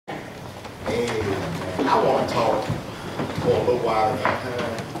I want to talk for a little while and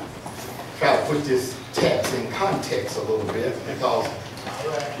try to put this text in context a little bit, because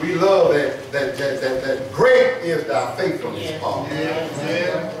we love that great is thy faithfulness, Paul.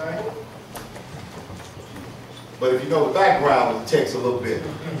 But if you know the background of the text a little bit,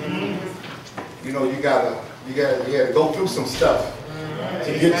 you know you gotta go through some stuff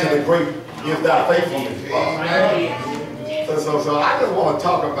to get to the great is thy faithfulness, Paul. So I just want to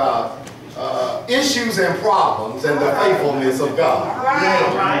talk about issues and problems and the faithfulness of God.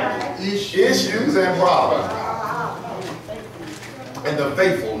 Issues and problems and the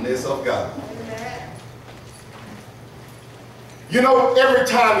faithfulness of God. You know, every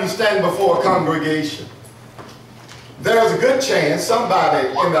time you stand before a congregation, there's a good chance somebody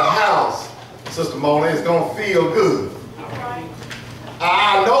in the house, Sister Mona, is going to feel good.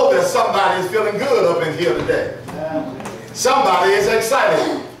 I know that somebody is feeling good up in here today. Somebody is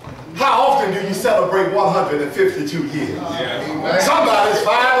excited. How often do you celebrate 152 years? Somebody's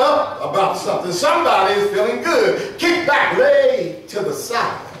fired up about something. Somebody is feeling good. Kick back, lay to the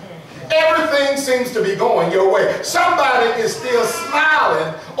side. Everything seems to be going your way. Somebody is still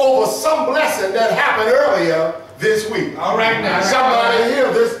smiling over some blessing that happened earlier this week. All right now. Somebody here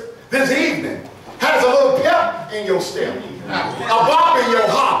this evening has a little pep in your step, a bop in your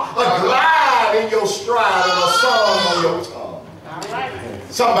hop, a glide in your stride, and a song on your tongue.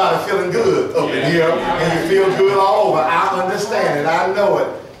 Somebody feeling good up in here, and you feel good all over. I understand it. I know it.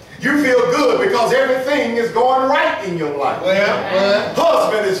 You feel good because everything is going right in your life.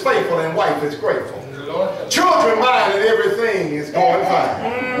 Husband is faithful and wife is grateful. Children mind and everything is going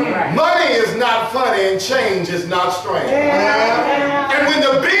fine. Money is not funny and change is not strange. And when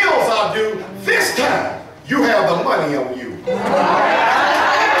the bills are due, this time you have the money on you.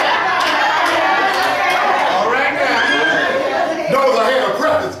 Knows I had a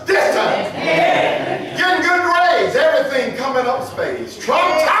preference this time. Getting good grades, everything coming up spades. Trump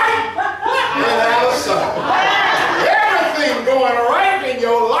tight and out of sight. Everything going right in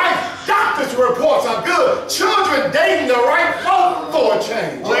your life. Doctor's reports are good. Children dating the right folk for a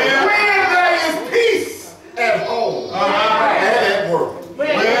change. When there is peace at home and at work.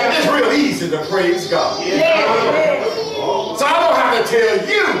 It's real easy to praise God. So I don't have to tell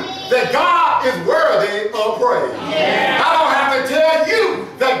you that God is worthy of praise. I don't have to tell you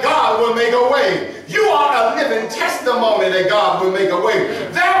that God will make a way. You are a living testimony that God will make a way.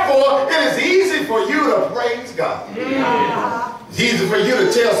 Therefore, it is easy for you to praise God. It's easy for you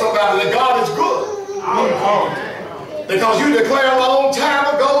to tell somebody that God is good. Because you declared a long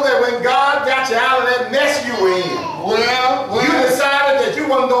time ago that when God got you out of that mess you were in, you decided that you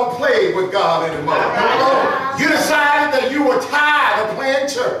wasn't going to play with God anymore. You decided that you were tired of playing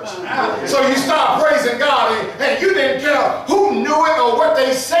church. So you started praising God, and you didn't care who knew it or what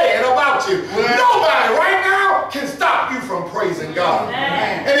they said about you. Nobody right now can stop you from praising God.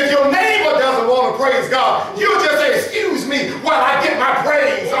 And if your neighbor doesn't want to praise God, you just say, excuse me while I get my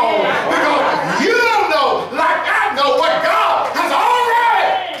praise on. Because you don't know, like I know, what God has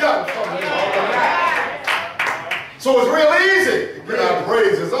already done for me. So it's real easy to get our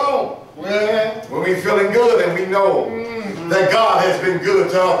praises on. When we're feeling good and we know that God has been good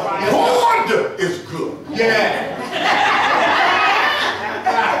to us. Wonder is good.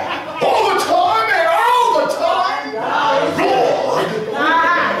 All the time and all the time, God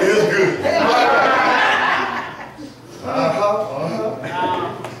is good.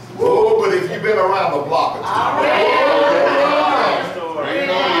 Oh, but if you've been around the block or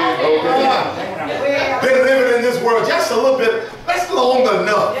been living in this world just a little bit, that's long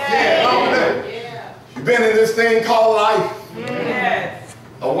enough. You've been in this thing called life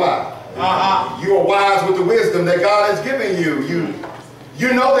a while. You are wise with the wisdom that God has given you.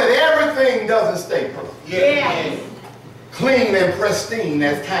 You know that everything doesn't stay perfect. Clean and pristine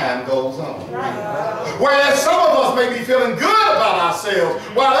as time goes on. Whereas some of us may be feeling good about ourselves,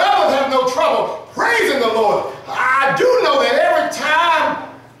 while others have no trouble praising the Lord. I do know that every time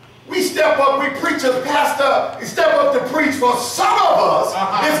we step up, we preach as pastor, we step up to preach, for some of us,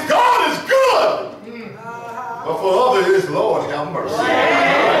 it's God is good. But for others, it's Lord have mercy.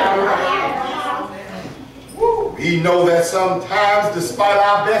 We know that sometimes, despite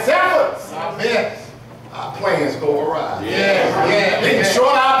our best efforts, our plans go awry. In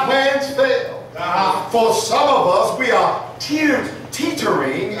short, our plans fail. For some of us, we are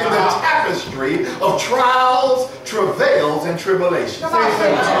teetering in the tapestry of trials, travails, and tribulations. Life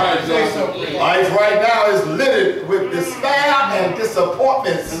right now is littered with despair and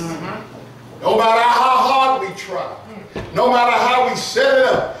disappointments. No matter how hard we try, no matter how we set it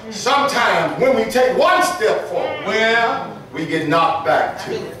up, sometimes when we take one step forward, we get knocked back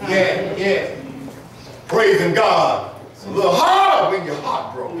too. Praising God. It's a little harder when you're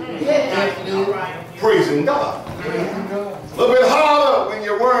heartbroken. Praising God. A little bit harder when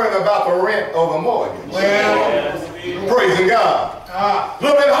you're worrying about the rent or the mortgage. Praising God. A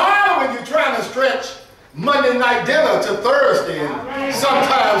little bit harder when you're trying to stretch Monday night dinner to Thursday and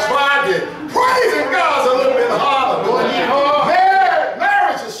sometimes Friday. Praising God's a little bit harder.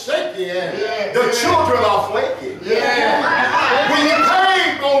 Marriage is shaky and the children are flaky. When you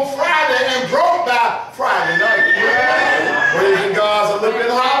paid on Friday and broke by Friday night. Praising God's a little bit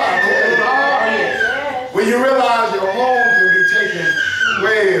harder. When you realize your home can be taken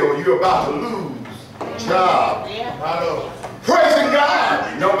away or you're about to lose a job. Praising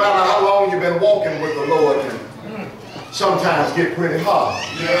God, no matter how long you've been walking with the Lord, can sometimes get pretty hard.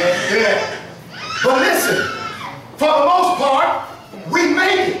 But listen, for the most part, we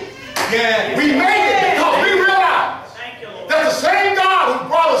made it. We made it because we realize that the same God who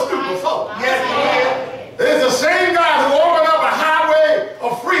brought us through before is the same God who opened up a highway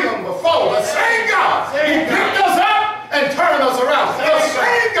of freedom before. The same God who picked us up and turned us around. The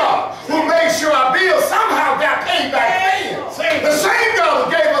same God who made sure our bills somehow got paid back then. The same God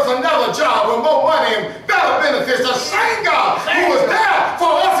who gave us another job with more money and better benefits. The same God who was there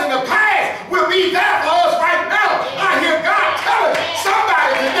for us in the past will be there for us right now. I hear God telling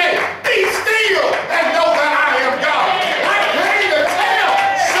somebody today, be still and know that I am God. I came to tell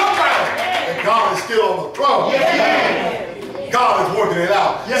somebody that God is still on the throne. God is working it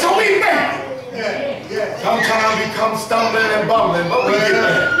out. So we make it. Sometimes we come stumbling and bumbling, but we get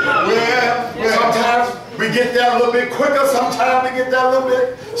there. Sometimes we get there a little bit quicker. Sometimes we get there a little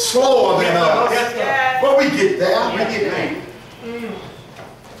bit slower than others. But we get there.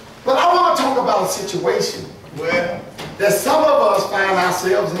 But I want to talk about a situation that some of us find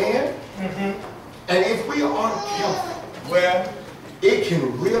ourselves in. And if we aren't careful, it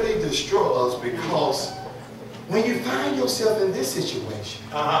can really destroy us, because when you find yourself in this situation,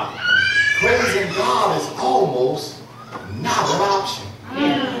 praising God is almost not an option.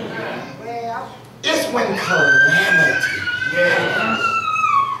 It's when calamity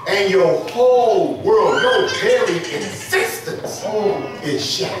and your whole world, your very existence is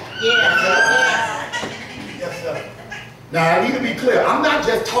shattered. Now, I need to be clear. I'm not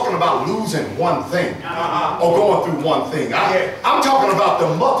just talking about losing one thing or going through one thing. I'm talking about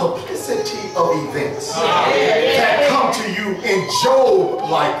the multiplicity of events that come to you in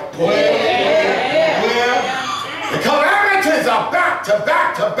Job-like way. The calamities are back to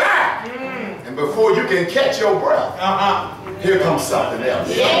back to back. And before you can catch your breath, here comes something else.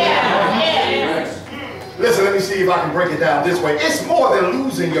 Listen, let me see if I can break it down this way. It's more than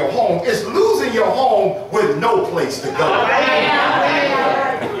losing your home. It's losing your home with no place to go.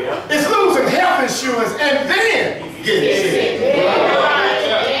 It's losing health insurance and then getting sick.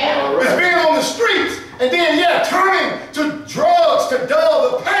 It's being on the streets and then, turning to drugs to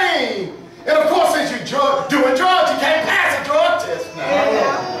dull the pain. And of course, since you're doing drugs, you can't pass a drug test now.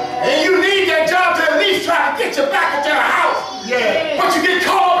 And you need that job to at least try to get you back at your house. But you get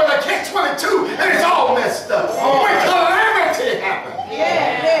caught up in a catch-22 and it's all messed up. When calamity happens,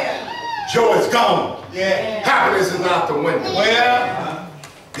 joy is gone. Happiness is out the window.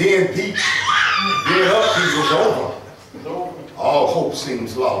 Then peace, then upheaval is over. All hope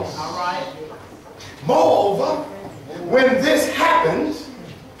seems lost. Moreover, when this happens,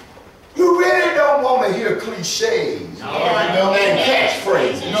 you really don't want to hear cliches and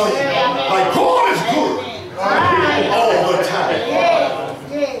catchphrases. Like God is good all the time.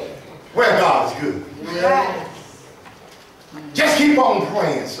 Where God is good. Just keep on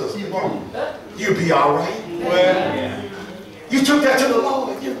praying, sister. You'll be all right. You took that to the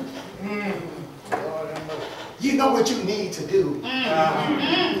Lord. You know what you need to do.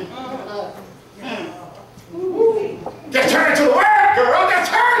 Just turn to the word, girl.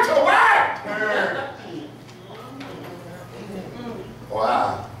 Just turn to the word.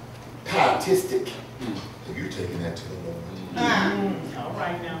 Wow. Pietistic. You're taking that to the Lord. All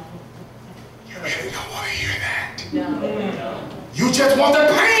right now. You really don't want to hear that. You just want the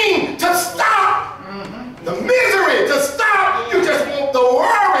pain to stop. The misery to stop. You just want the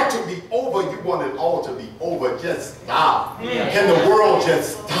worry to be over. You want it all to be over. Just stop. Can the world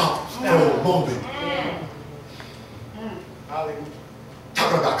just stop for a moment?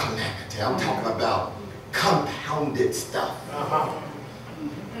 Talking about calamity. I'm talking about compounded stuff.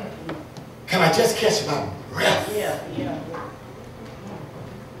 Can I just catch my breath?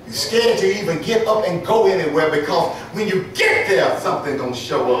 You're scared to even get up and go anywhere, because when you get there, something gonna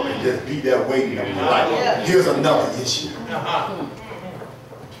show up and just be there waiting on you. Like, here's another issue.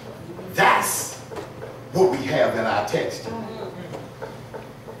 That's what we have in our text.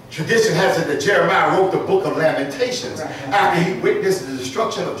 Tradition has it that Jeremiah wrote the book of Lamentations after he witnessed the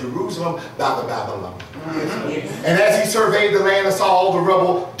destruction of Jerusalem by the Babylonians. And as he surveyed the land and saw all the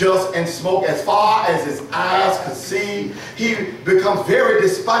rubble, dust, and smoke as far as his eyes could see, he becomes very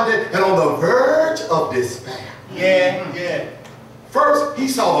despondent and on the verge of despair. First, he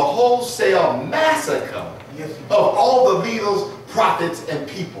saw the wholesale massacre of all the leaders, prophets, and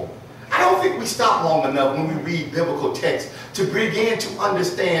people. I don't think we stop long enough when we read biblical texts to begin to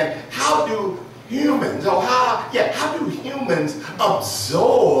understand how do humans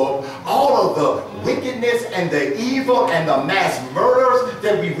absorb all of the wickedness and the evil and the mass murders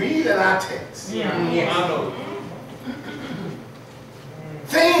that we read in our texts.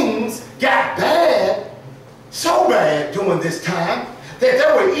 Things got bad, so bad during this time that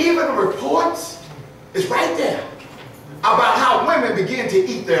there were even reports, it's right there, about how women begin to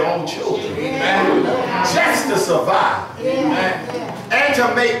eat their own children just to survive. And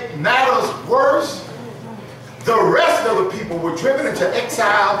to make matters worse, the rest of the people were driven into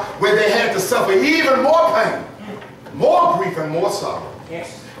exile where they had to suffer even more pain, more grief, and more sorrow.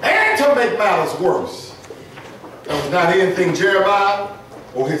 And to make matters worse, there was not anything Jeremiah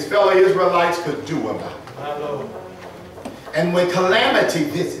or his fellow Israelites could do about it. And when calamity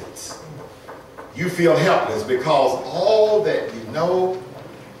visits, you feel helpless because all that you know,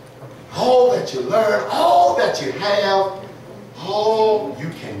 all that you learn, all that you have, all you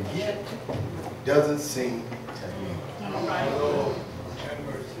can get doesn't seem to you.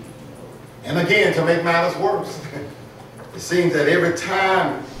 And again, to make matters worse, it seems that every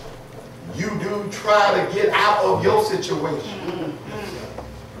time you do try to get out of your situation,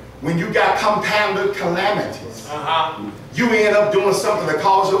 when you got compounded calamities, you end up doing something that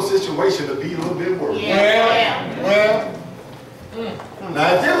causes your situation to be a little bit worse.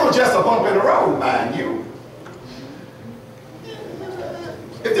 Now, if this was just a bump in the road, mind you,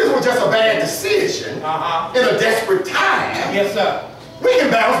 if this was just a bad decision in a desperate time, we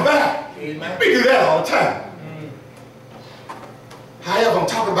can bounce back. We do that all the time. However, I'm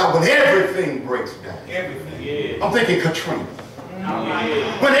talking about when everything breaks down. I'm thinking Katrina.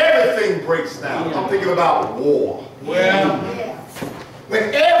 When everything breaks down, I'm thinking about war. When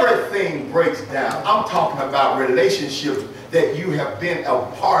everything breaks down, I'm talking about relationships that you have been a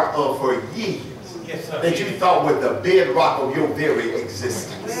part of for years. That you thought were the bedrock of your very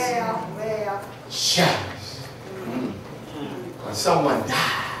existence. Shatters. When someone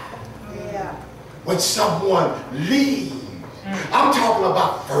dies. When someone leaves. I'm talking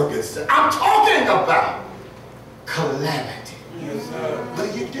about Ferguson. I'm talking about calamity.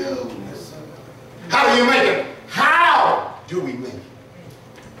 What do you do? How do you make it? How do we make it?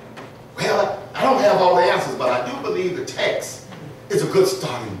 Well, I don't have all the answers, but I do believe the text is a good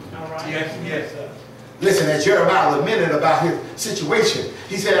starting point. Listen, as Jeremiah lamented about his situation,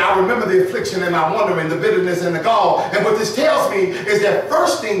 he said, I remember the affliction and my wandering, the bitterness and the gall. And what this tells me is that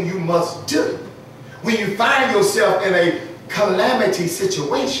first thing you must do when you find yourself in a calamity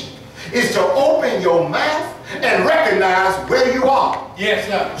situation is to open your mouth and recognize where you are.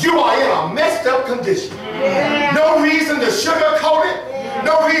 You are in a messed up condition. No reason to sugarcoat it.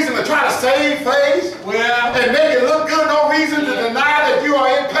 No reason to try to save face and make it look good. No reason to deny that you are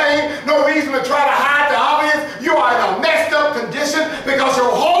in pain. No reason to try to hide the obvious. You are in a messed up condition because your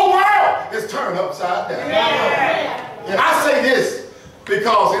whole world is turned upside down. I say this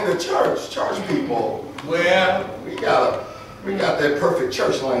because in the church people, we got that perfect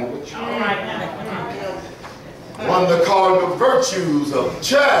church language. One of the cardinal virtues of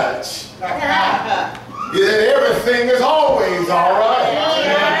church is that everything is always all right.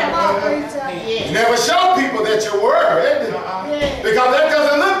 You never show people that you're worried because that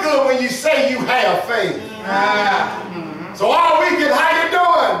doesn't look good when you say you have faith. So all weekend, how you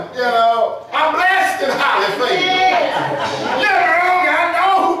doing? You know, I'm blessed and highly favored. I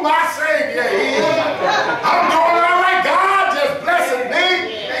know who my Savior is. I'm doing all right. God just blessing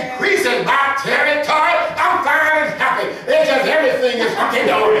me, increasing my territory. I'm fine and happy. It's just everything is hunky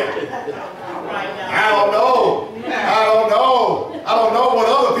dory. I don't know what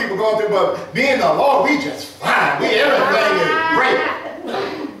other people going through, but me and the Lord, we just fine. Everything is great.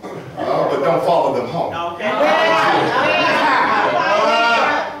 But don't follow them home.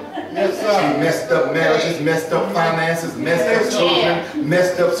 See, messed up marriages, messed up finances, messed up children,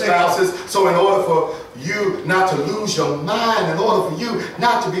 messed up spouses. So in order for you not to lose your mind, in order for you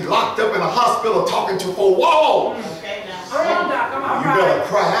not to be locked up in a hospital talking to four walls, you better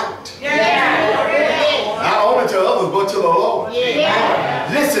cry out. Not only to others, but to the Lord.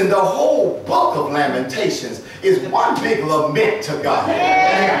 Listen, the whole book of Lamentations is one big lament to God.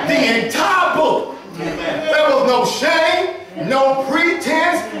 The entire book. There was no shame. no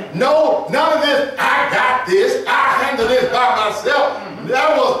pretense, no, none of this, I got this, I handle this by myself.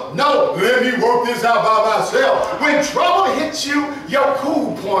 That was, no, let me work this out by myself. When trouble hits you, your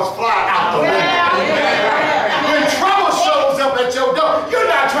cool points fly out the window. When trouble shows up at your door, you're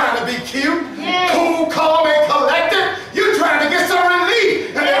not trying to be cute, cool, calm, and collected. You're trying to get some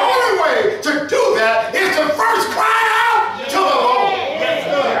relief. And the only way to do that is to first cry out to the Lord. Yes,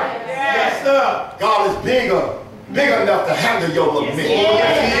 sir. Yes, sir. God is big enough to handle your lament.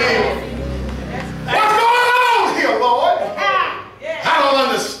 What's going on here, Lord? I don't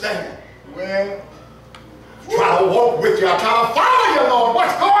understand. Well, Try to walk with you. I'm trying to follow you, Lord.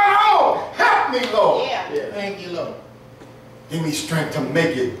 What's going on? Help me, Lord. thank you, Lord. Give me strength to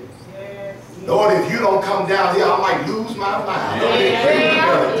make it. Lord, if you don't come down here, I might lose my mind. Lord, if you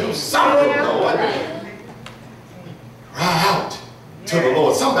gotta do something, Lord. Cry out to the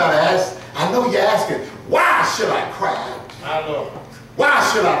Lord. Somebody asked, I know you're asking, why should I cry out? My Lord.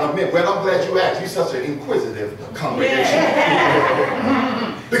 Why should I lament? Well, I'm glad you asked. You're such an inquisitive congregation.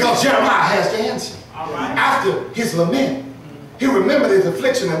 Because Jeremiah has the answer. After his lament, he remembered his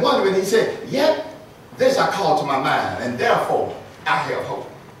affliction and wonder, and he said, yet this I call to my mind, and therefore I have hope.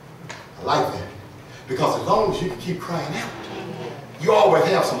 I like that. Because as long as you can keep crying out, you always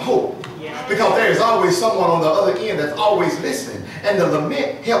have some hope. Because there is always someone on the other end that's always listening. And the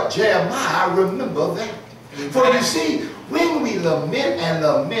lament helped Jeremiah remember that. For you see, when we lament and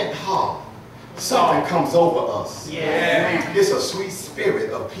lament hard, something comes over us. It's a sweet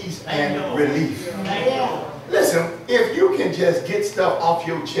spirit of peace and relief. Listen, if you can just get stuff off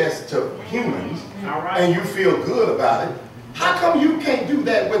your chest to humans and you feel good about it, how come you can't do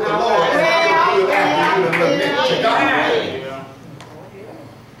that with the Lord and feel good after you lament to God?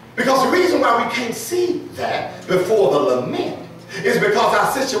 Because the reason why we can't see that before the lament is because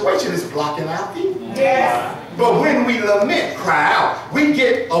our situation is blocking our view. But when we lament, cry out, we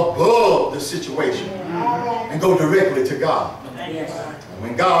get above the situation and go directly to God.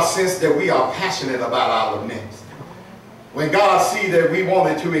 When God senses that we are passionate about our laments, when God sees that we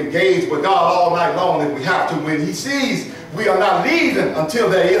wanted to engage with God all night long if we have to, when he sees we are not leaving until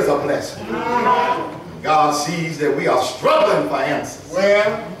there is a blessing, God sees that we are struggling for answers,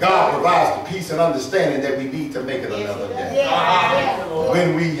 Well, God provides the peace and understanding that we need to make it another day.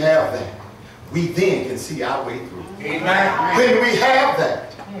 When we have that, we then can see our way through. amen. When we have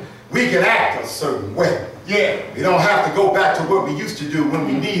that, we can act a certain way. We don't have to go back to what we used to do when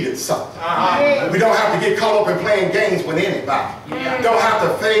we needed something. We don't have to get caught up in playing games with anybody. Don't have to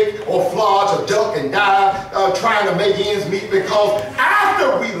fake or flodge or duck and dive trying to make ends meet, because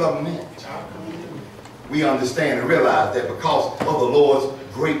after we lament, we understand and realize that because of the Lord's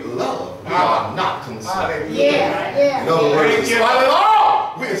great love, we are not consumed. In other words, in spite of it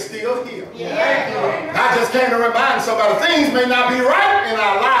all, we're still here. I just came to remind somebody, things may not be right in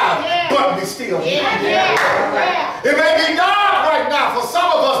our lives, but we're still here. It may be dark right now for some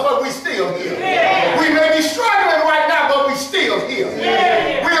of us, but we're still here. We may be struggling right now, but we're still here.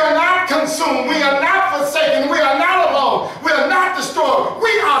 We are not consumed. We are not forsaken. We are not alone. We are not destroyed.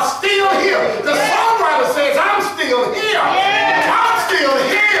 We are still here. The songwriter says, I'm still here. I'm still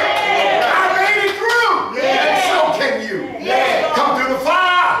here. I made it through. And so can you. Come through the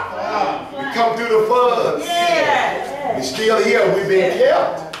fire. We come through the floods. We're still here. We've been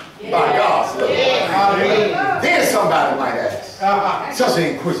kept by God's love. Then somebody might ask, such an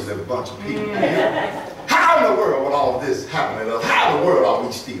inquisitive bunch of people, how in the world would all this happen to us? How in the world are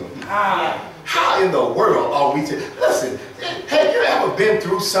we still here? How in the world are we still? Listen, have you ever been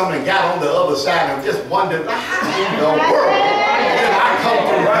through something and got on the other side and just wondered, how in the world did I come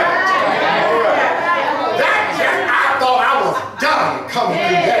through that? I thought I was done coming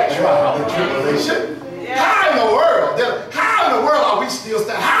through that trial and tribulation. How in the world are we still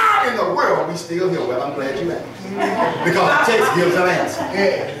standing? How in the world are we still here? Well, I'm glad you asked. Because the text gives an answer.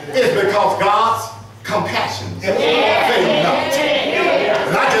 It's because God's compassion fail not.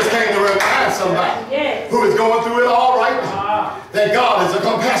 And I just came to remind somebody who is going through it all right now that God is a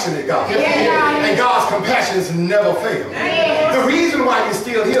compassionate God. And God's compassions never fail. The reason why you're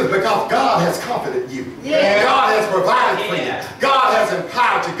still here is because God has comforted you. God has provided for you. God has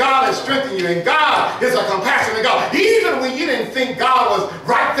empowered you. God has strengthened you. And God is a compassionate God. Even when you didn't think God was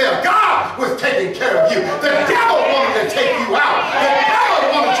right there, God was taking care of you. The devil wanted to take you out. The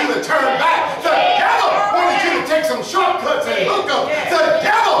devil wanted you to turn back. The devil wanted you to take some shortcuts and hookups. The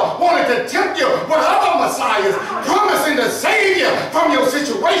devil wanted to tempt you with other messiahs promising to save you from your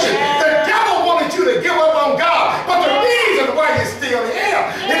situation. The devil wanted you to give up on God. But the reason why you're still here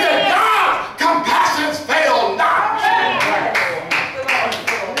is that God's compassions fail not.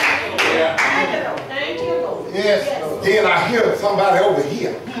 Yes, Lord. Then I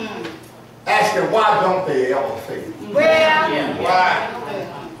why don't they ever fail? Why?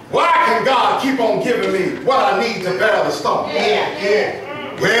 Why can God keep on giving me what I need to bear the storm?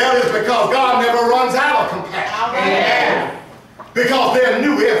 Well, it's because God never runs out of compassion. Because they're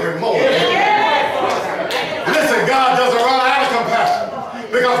new every morning. Listen, God doesn't run out of compassion.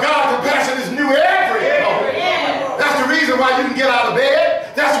 Because God's compassion is new every morning. That's the reason why you can get out of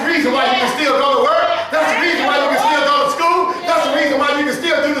bed. That's the reason why you can still go to work. That's the reason why you can still go to school. That's the reason why you can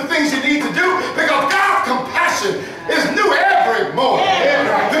still do the things you need to do. Because God's compassion is new every morning.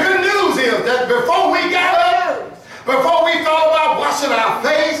 The good news is that before we got up, before we thought about washing our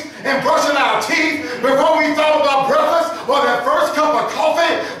face and brushing our teeth, before we thought about breakfast or that first cup of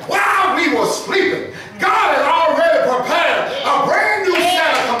coffee, while we were sleeping, God had already prepared a brand new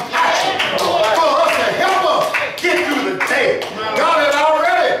set of compassion for us to help us get through the day. God had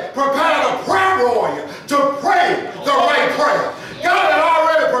already prepared a prayer warrior to pray the right prayer. God had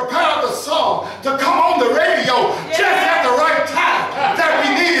already prepared the song to come on the radio just at the right time that we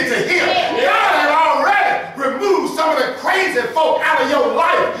needed to hear. God had already removed some of the crazy folk out of your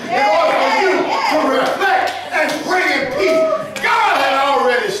life in order for you to reflect and pray in peace. God had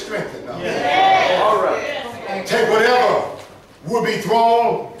already strengthened us. All right. Take whatever will be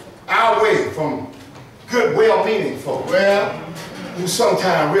thrown our way from good, well-meaning folk who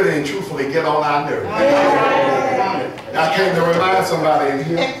sometimes really and truthfully get on our nerves. I came to remind somebody in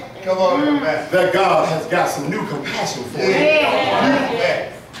here that God has got some new compassion for you.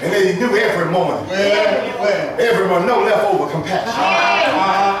 And that He knew every morning. Every morning, no leftover compassion.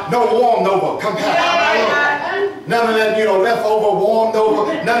 No warmed over compassion. None of that, leftover, warmed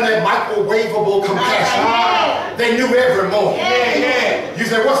over, none of that microwavable compassion. They knew every morning. You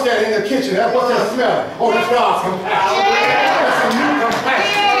say, what's that in the kitchen? What's that smell? Oh, that's God's compassion. That's a new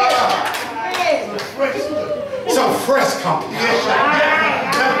compassion. Some fresh compassion.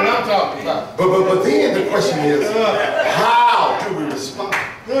 That's what I'm talking about. But then the question is, how do we respond?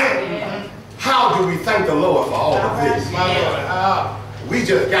 How do we thank the Lord for all of this? We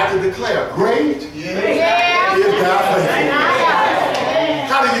just got to declare, great is thy faithfulness.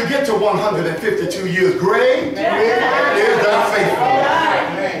 How do you get to 152 years? Great is thy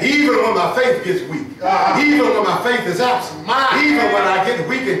faithfulness. Even when my faith gets weak, even when my faith is absent, even when I get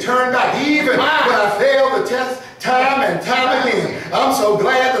weak and turn back, even when I fail the test time and time again, I'm so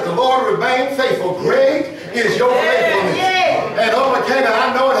glad that the Lord remained faithful. Great is your faithfulness. And over Canaan,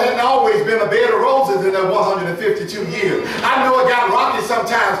 I know it hadn't always been a bed of roses in that 152 years. I know it got rocky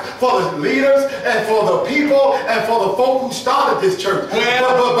sometimes for the leaders and for the people and for the folk who started this church.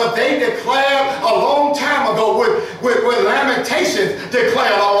 But they declared a long time ago with Lamentations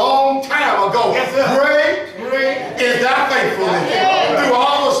declared a long time ago, great is thy faithfulness. Through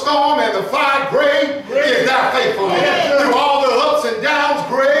all the storm and the fire, great is thy faithfulness. Through all the ups and downs,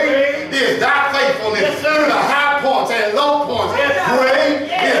 great is thy faithfulness. Through the high points and low points, great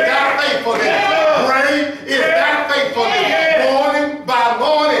is thy faithfulness. Great is thy faithfulness. Morning by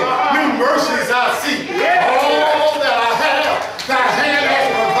morning, new mercies I see. All that I have, thy hand has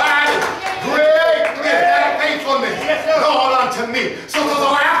provided. Great is thy faithfulness, Lord, unto me. So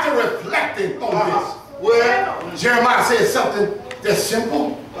after reflecting on this, Jeremiah says something that's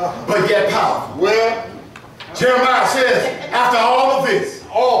simple, but yet powerful. Jeremiah says, after all of this,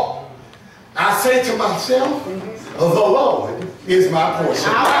 I say to myself, the Lord is my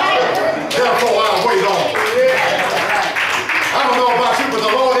portion. Therefore I'll wait on. I don't know about you, but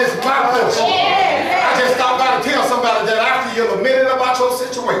the Lord is my portion. I just stopped by to tell somebody that after you've lamented about your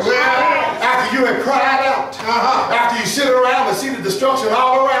situation, after you have cried out, after you sit around and see the destruction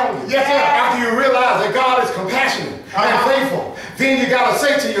all around you, after you realize that God is compassionate and faithful, then you got to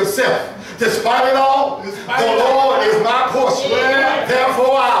say to yourself, despite it all, the Lord is my portion.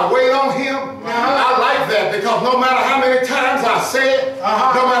 Therefore, I wait on Him. I like that because no matter how many times I say it,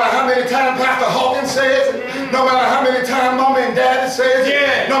 no matter how many times Pastor Hawkins says it, no matter how many times Mama and Daddy says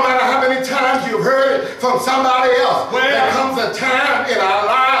it, no matter how many times you've heard it from somebody else, there comes a time in our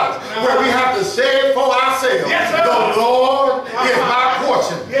lives where we have to say it for ourselves. The Lord is my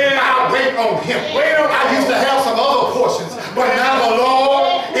portion. I wait on Him. I used to have some other portions, but now the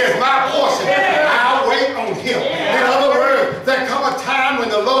Lord is my portion. I'll wait on Him. In other words, there comes a time when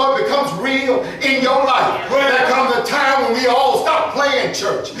the Lord becomes real in your life. There comes a time when we all stop playing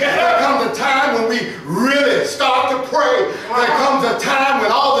church. There comes a time when we really start to pray. There comes a time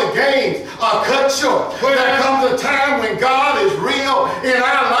when all the games are cut short. There comes a time when God is real in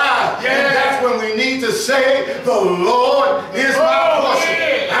our lives. And that's when we need to say, the Lord is my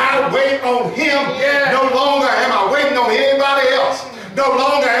portion. I wait on Him. No longer am I waiting on anybody else. No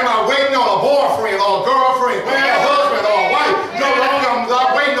longer am I waiting on a boyfriend or a girlfriend, or a husband or a wife. No longer am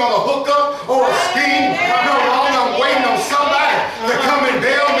I waiting on a hookup or a scheme. No longer I'm waiting on somebody to come and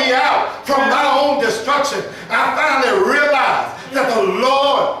bail me out from my own destruction. I finally realized that the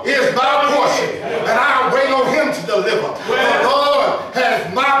Lord is my portion, and I wait on him to deliver. The Lord has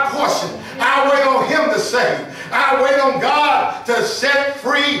my portion. I wait on him to save. I wait on God to set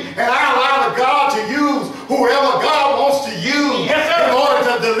free, and I allow God to use whoever God wants to use in order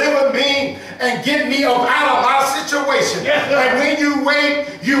to deliver me and get me up out of my situation. And when you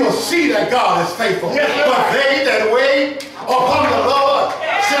wait, you will see that God is faithful. But they that wait upon the Lord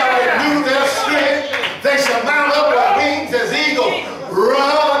shall renew their strength. They shall mount up with wings as eagles,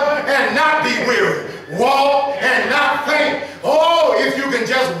 run and not be weary, walk and not faint. Oh, if you can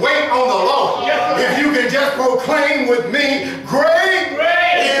just wait on the Lord, if you can just proclaim with me, great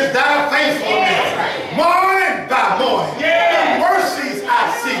is thy faithfulness. Morning by morning, the mercies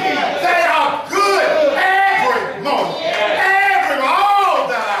I see, they are good every morning, every all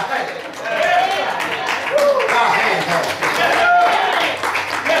that I have.